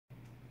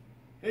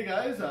Hey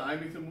guys, I'm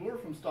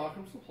EthAnswers from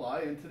Stockholm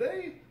Supply, and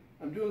today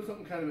I'm doing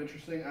something kind of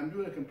interesting. I'm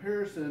doing a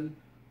comparison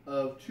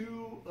of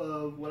two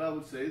of what I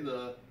would say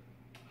the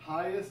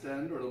highest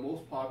end or the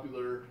most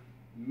popular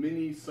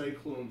mini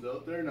cyclones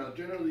out there. Now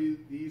generally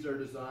these are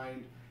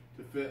designed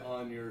to fit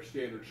on your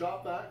standard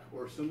shop vac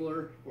or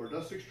similar or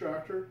dust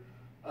extractor.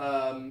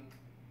 And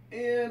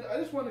I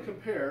just want to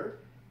compare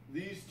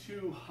these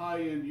two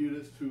high-end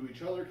units to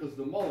each other because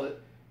the Mullet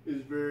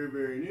is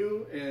very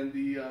new and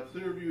the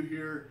Clearvue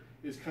here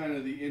is kind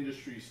of the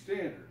industry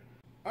standard.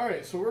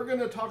 Alright, so we're going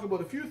to talk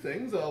about a few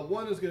things.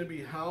 One is going to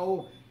be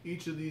how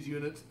each of these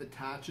units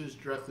attaches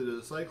directly to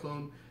the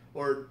Cyclone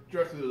or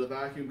directly to the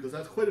vacuum, because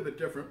that's quite a bit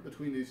different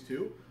between these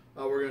two.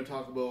 We're going to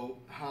talk about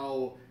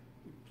how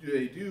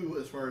they do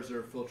as far as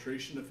their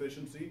filtration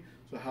efficiency,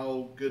 so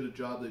how good a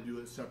job they do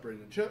at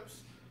separating the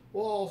chips.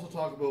 We'll also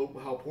talk about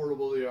how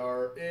portable they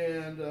are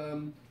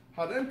and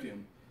how to empty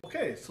them.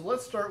 Okay, so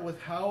let's start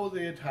with how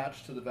they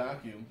attach to the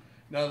vacuum.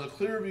 Now the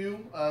Clearvue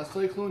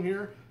Cyclone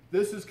here,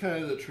 this is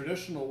kind of the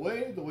traditional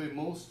way, the way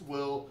most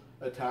will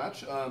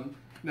attach.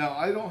 Now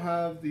I don't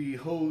have the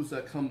hose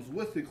that comes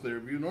with the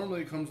Clearvue.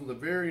 Normally it comes with a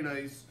very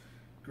nice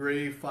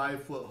gray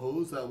 5-foot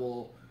hose that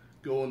will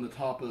go on the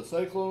top of the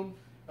Cyclone.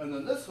 And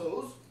then this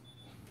hose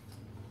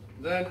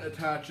then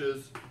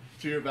attaches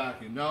to your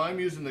vacuum. Now I'm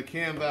using the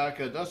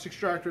CamVac dust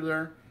extractor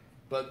there,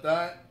 but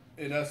that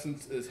in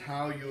essence is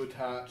how you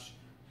attach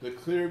the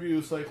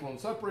Clearvue Cyclone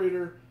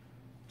separator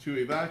to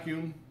a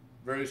vacuum.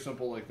 Very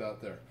simple like that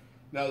there.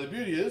 Now the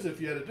beauty is if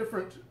you had a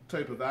different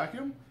type of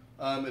vacuum,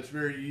 it's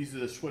very easy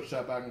to switch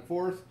that back and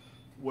forth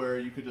where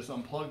you could just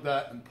unplug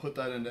that and put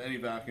that into any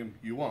vacuum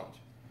you want.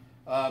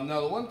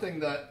 Now the one thing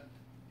that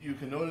you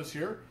can notice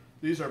here,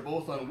 these are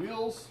both on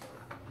wheels,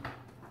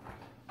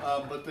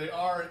 but they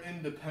are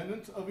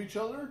independent of each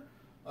other.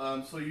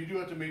 So you do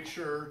have to make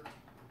sure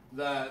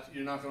that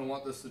you're not going to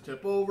want this to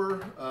tip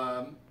over.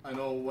 I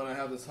know when I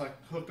have this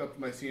hooked up to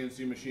my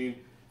CNC machine,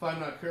 if I'm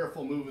not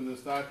careful moving this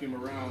vacuum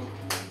around,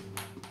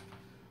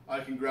 I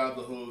can grab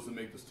the hose and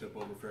make this tip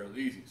over fairly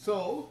easy.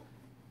 So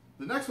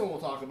the next one we'll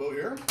talk about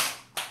here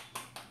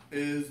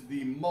is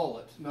the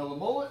Mullet. Now the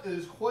Mullet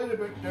is quite a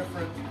bit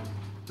different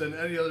than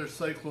any other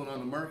Cyclone on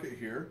the market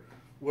here,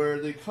 where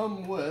they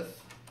come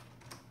with,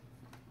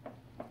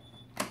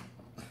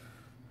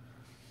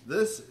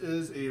 this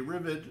is a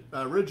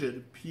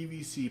rigid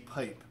PVC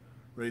pipe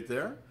right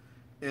there.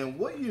 And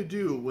what you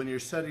do when you're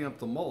setting up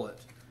the Mullet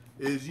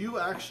is you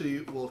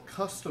actually will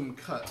custom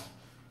cut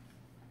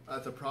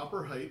at the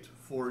proper height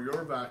for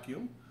your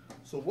vacuum.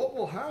 So what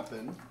will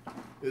happen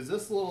is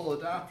this little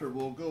adapter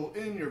will go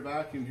in your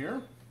vacuum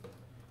here,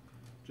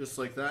 just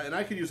like that. And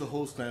I could use a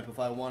hose clamp if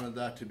I wanted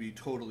that to be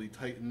totally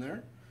tight in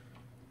there.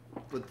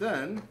 But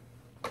then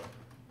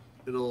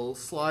it'll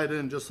slide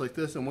in just like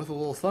this, and with a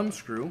little thumb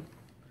screw,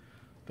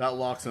 that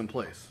locks in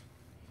place.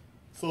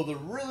 So the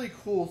really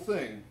cool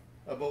thing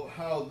about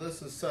how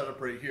this is set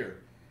up right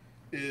here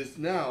is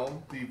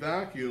now the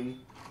vacuum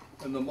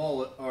and the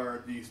Mullet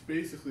are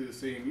basically the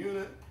same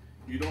unit.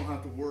 You don't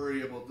have to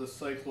worry about this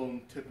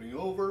Cyclone tipping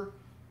over,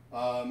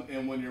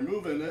 and when you're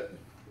moving it,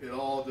 it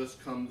all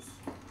just comes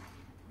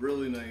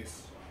really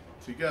nice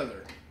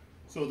together.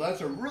 So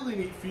that's a really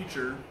neat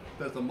feature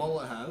that the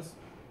Mullet has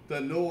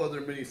that no other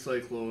mini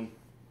Cyclone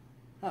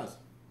has.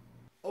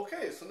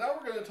 Okay, so now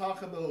we're going to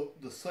talk about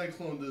the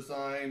Cyclone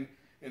design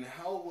and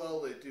how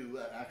well they do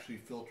at actually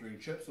filtering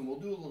chips, and we'll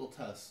do a little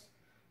test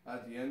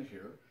at the end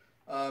here.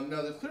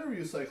 Now the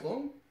Clearvue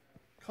Cyclone,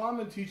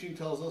 common teaching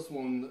tells us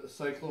when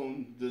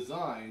Cyclone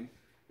design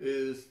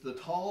is the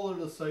taller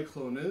the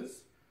Cyclone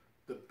is,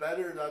 the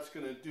better that's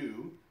going to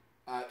do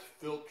at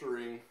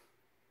filtering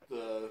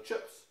the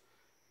chips.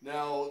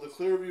 Now the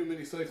Clearvue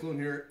mini Cyclone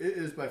here, it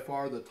is by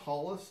far the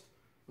tallest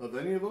of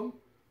any of them,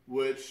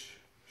 which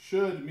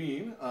should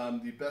mean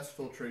the best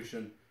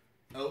filtration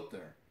out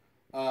there.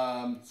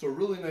 So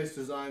really nice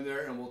design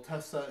there, and we'll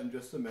test that in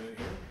just a minute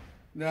here.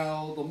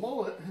 Now the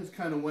Mullet has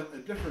kind of went a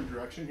different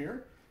direction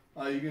here.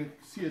 You can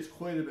see it's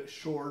quite a bit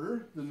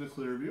shorter than the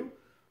Clearvue.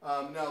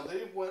 Now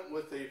they went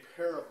with a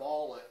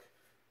parabolic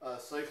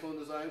Cyclone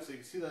design, so you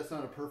can see that's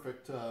not a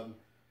perfect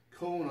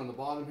cone on the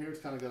bottom here.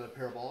 It's kind of got a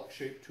parabolic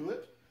shape to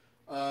it.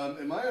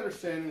 And my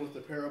understanding with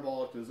the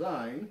parabolic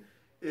design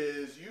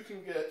is you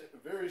can get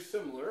very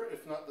similar,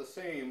 if not the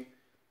same,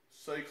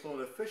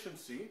 Cyclone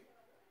efficiency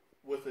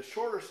with a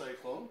shorter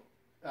Cyclone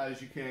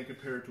as you can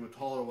compared to a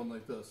taller one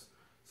like this.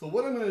 So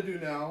what I'm going to do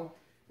now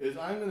is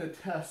I'm going to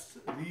test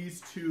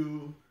these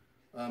two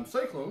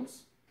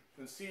Cyclones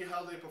and see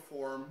how they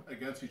perform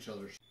against each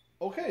other.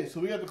 Okay, so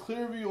we got the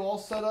Clearvue all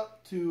set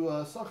up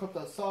to suck up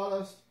that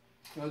sawdust.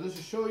 Now just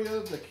to show you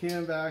the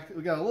CamVac,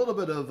 we got a little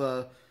bit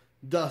of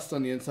dust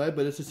on the inside,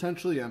 but it's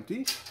essentially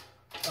empty.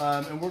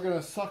 And we're going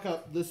to suck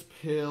up this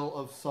pail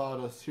of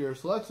sawdust here.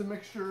 So that's a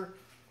mixture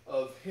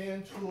of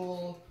hand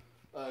tool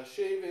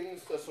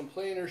shavings, some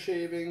planer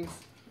shavings,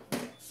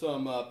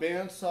 some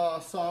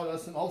bandsaw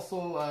sawdust, and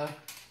also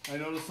I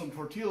noticed some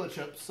tortilla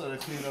chips that I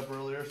cleaned up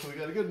earlier. So we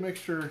got a good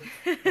mixture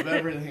of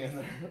everything in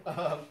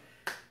there.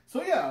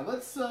 So yeah,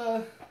 let's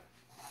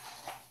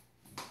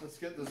let's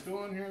get this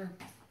going here.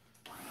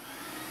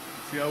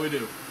 See how we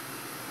do.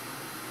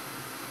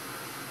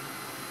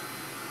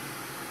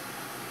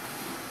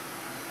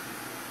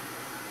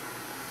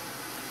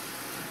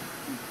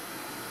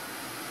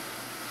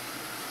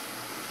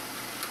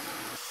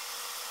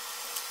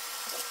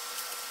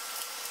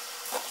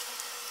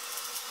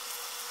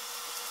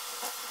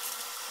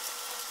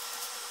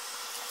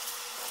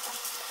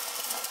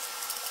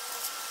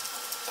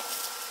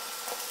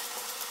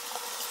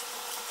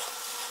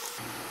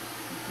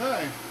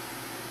 Okay.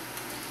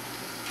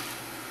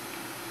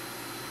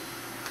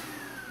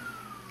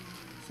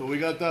 So we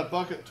got that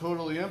bucket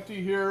totally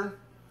empty here.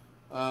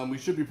 We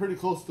should be pretty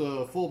close to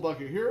a full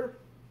bucket here.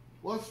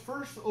 Let's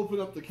first open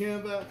up the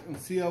can back and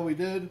see how we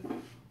did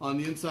on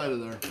the inside of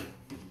there.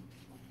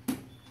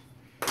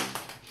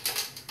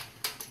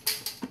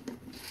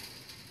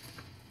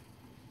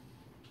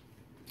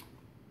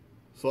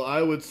 So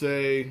I would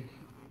say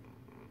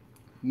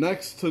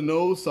next to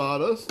no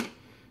sawdust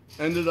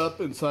ended up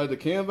inside the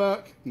can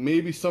vac.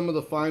 Maybe some of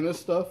the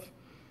finest stuff,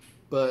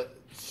 but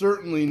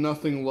certainly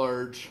nothing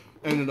large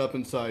ended up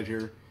inside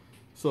here.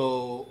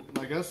 So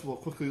I guess we'll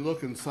quickly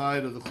look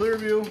inside of the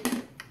Clearvue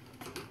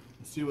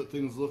and see what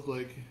things look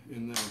like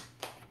in there.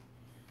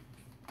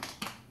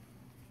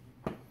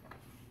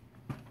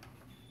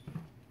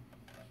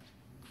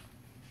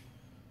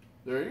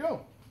 There you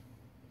go.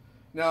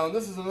 Now,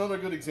 this is another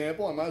good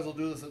example, I might as well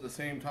do this at the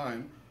same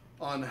time,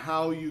 on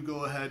how you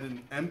go ahead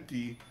and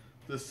empty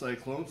this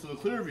Cyclone. So the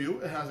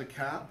Clearvue, it has a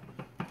cap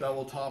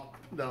that'll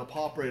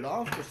pop right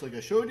off, just like I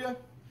showed you.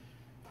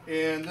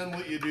 And then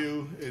what you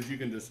do is you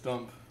can just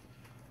dump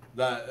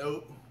that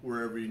out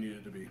wherever you need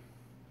it to be.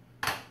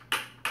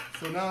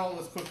 So now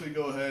let's quickly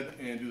go ahead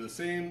and do the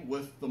same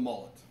with the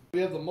mullet.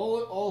 We have the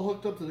mullet all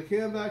hooked up to the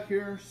can back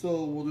here,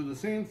 so we'll do the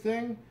same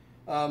thing.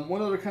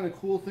 One other kind of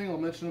cool thing I'll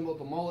mention about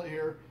the mullet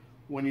here,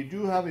 when you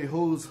do have a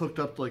hose hooked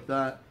up like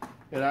that,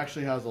 it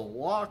actually has a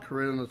lock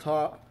right on the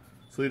top,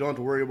 so you don't have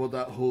to worry about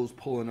that hose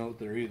pulling out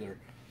there either.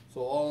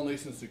 So all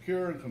nice and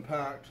secure and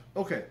compact.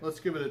 Okay, let's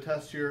give it a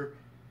test here.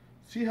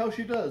 See how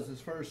she does as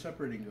far as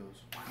separating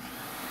goes.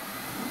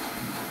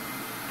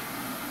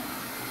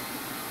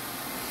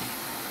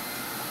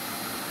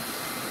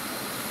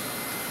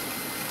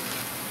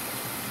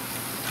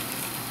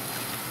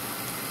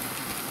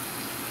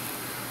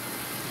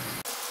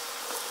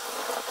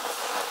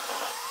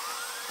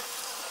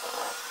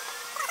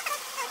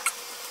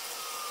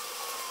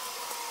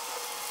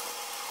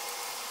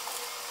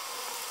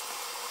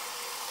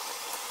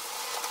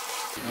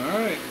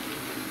 Alright,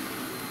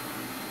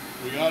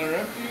 we got her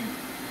empty.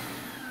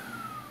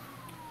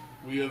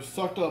 We have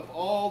sucked up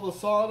all the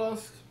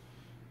sawdust.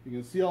 You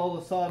can see all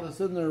the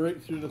sawdust in there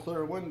right through the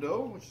clear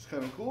window, which is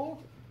kind of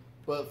cool.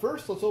 But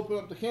first, let's open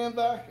up the can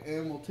back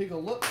and we'll take a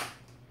look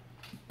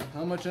at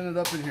how much ended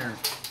up in here.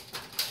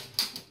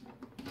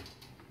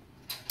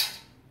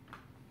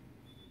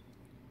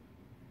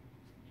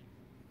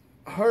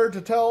 Hard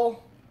to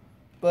tell,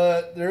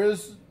 but there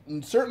is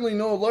certainly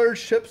no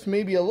large chips,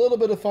 maybe a little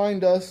bit of fine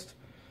dust.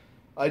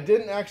 I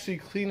didn't actually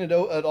clean it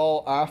out at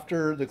all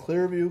after the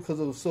Clearvue because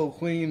it was so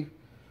clean.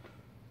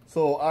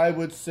 So I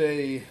would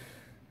say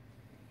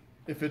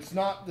if it's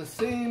not the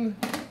same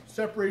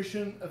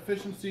separation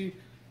efficiency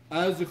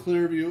as the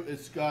Clearvue,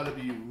 it's got to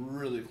be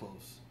really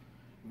close.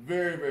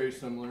 Very, very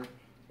similar.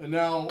 And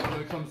now when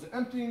it comes to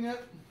emptying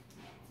it,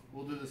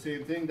 we'll do the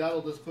same thing.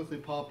 That'll just quickly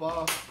pop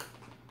off.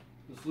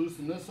 Just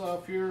loosen this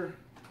off here.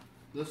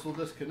 This will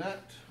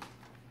disconnect.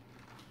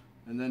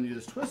 And then you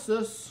just twist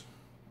this.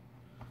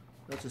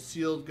 That's a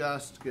sealed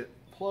gasket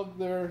plug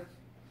there.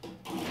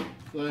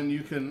 So then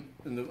you can,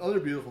 and the other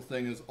beautiful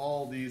thing is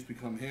all these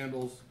become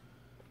handles.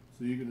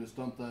 So you can just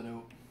dump that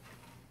out.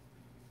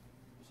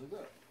 Just like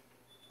that.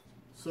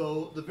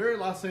 So the very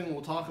last thing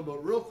we'll talk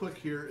about real quick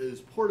here is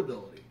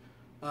portability.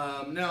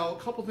 Now a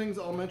couple things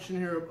I'll mention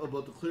here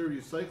about the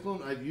Clearvue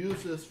Cyclone. I've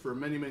used this for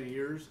many, many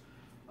years.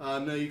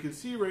 Now you can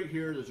see right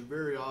here there's a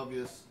very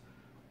obvious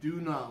do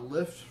not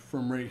lift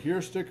from right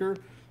here sticker.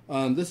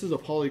 This is a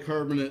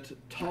polycarbonate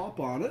top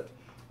on it.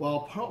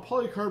 While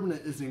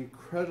polycarbonate is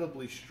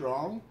incredibly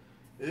strong,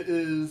 it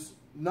is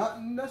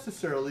not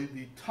necessarily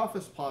the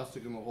toughest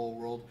plastic in the whole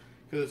world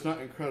because it's not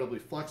incredibly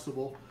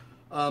flexible,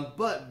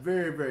 but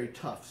very, very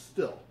tough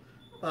still.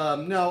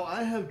 Now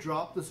I have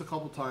dropped this a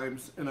couple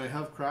times and I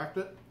have cracked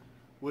it,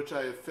 which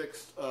I have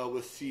fixed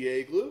with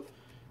CA glue,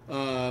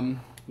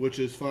 which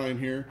is fine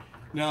here.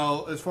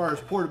 Now as far as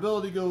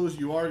portability goes,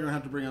 you are going to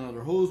have to bring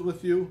another hose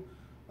with you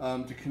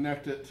to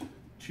connect it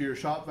to your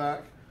shop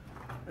vac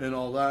and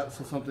all that,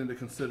 so something to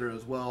consider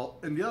as well.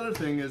 And the other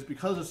thing is,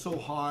 because it's so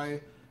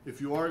high, if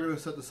you are going to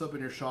set this up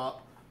in your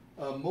shop,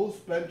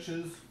 most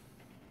benches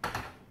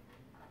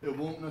it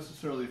won't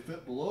necessarily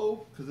fit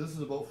below because this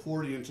is about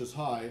 40 inches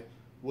high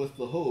with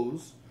the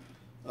hose,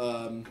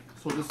 so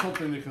just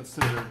something to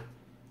consider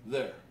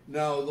there.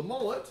 Now the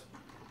Mullet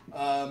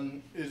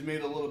is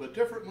made a little bit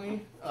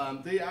differently.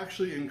 They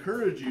actually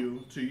encourage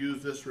you to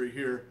use this right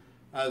here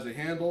as a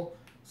handle,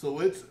 so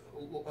it's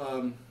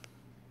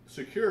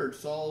secured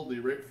solidly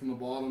right from the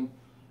bottom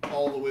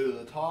all the way to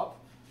the top.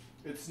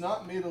 It's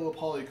not made out of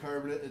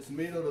polycarbonate. It's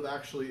made out of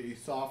actually a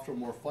softer,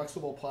 more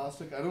flexible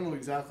plastic. I don't know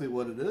exactly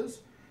what it is,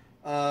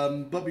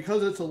 but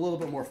because it's a little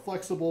bit more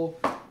flexible,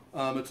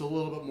 it's a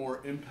little bit more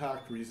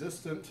impact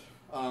resistant.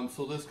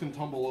 So this can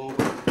tumble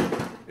over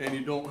and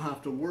you don't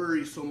have to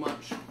worry so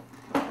much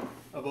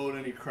about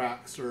any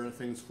cracks or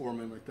things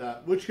forming like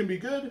that, which can be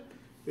good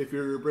if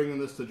you're bringing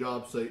this to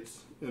job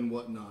sites and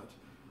whatnot.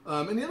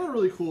 And the other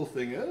really cool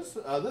thing is,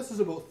 this is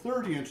about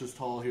 30 inches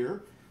tall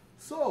here.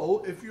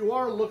 So if you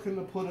are looking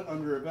to put it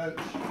under a bench,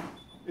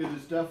 it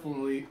is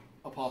definitely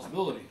a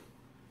possibility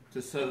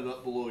to set it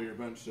up below your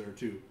bench there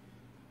too.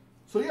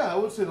 So yeah, I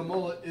would say the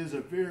Mullet is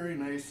a very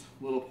nice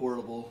little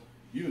portable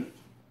unit.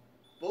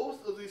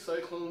 Both of these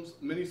Cyclones,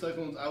 mini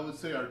Cyclones, I would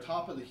say are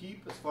top of the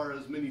heap as far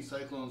as mini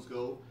Cyclones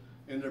go,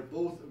 and they're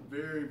both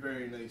very,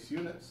 very nice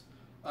units.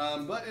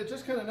 But it's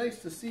just kind of nice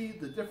to see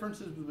the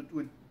differences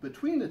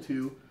between the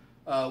two,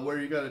 where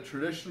you got a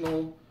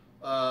traditional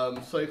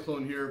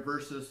Cyclone here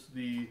versus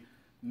the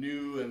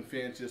new and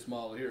fanciest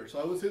model here. So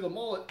I would say the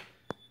Mullet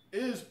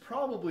is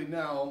probably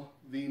now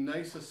the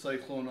nicest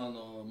Cyclone on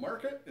the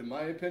market, in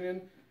my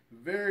opinion.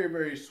 Very,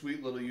 very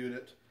sweet little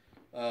unit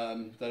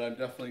that I'm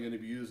definitely going to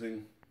be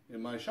using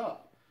in my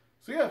shop.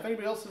 So yeah, if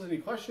anybody else has any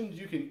questions,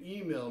 you can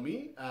email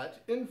me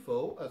at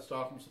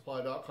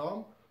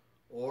info@stockroomsupply.com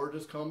or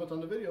just comment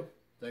on the video.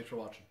 Thanks for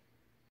watching.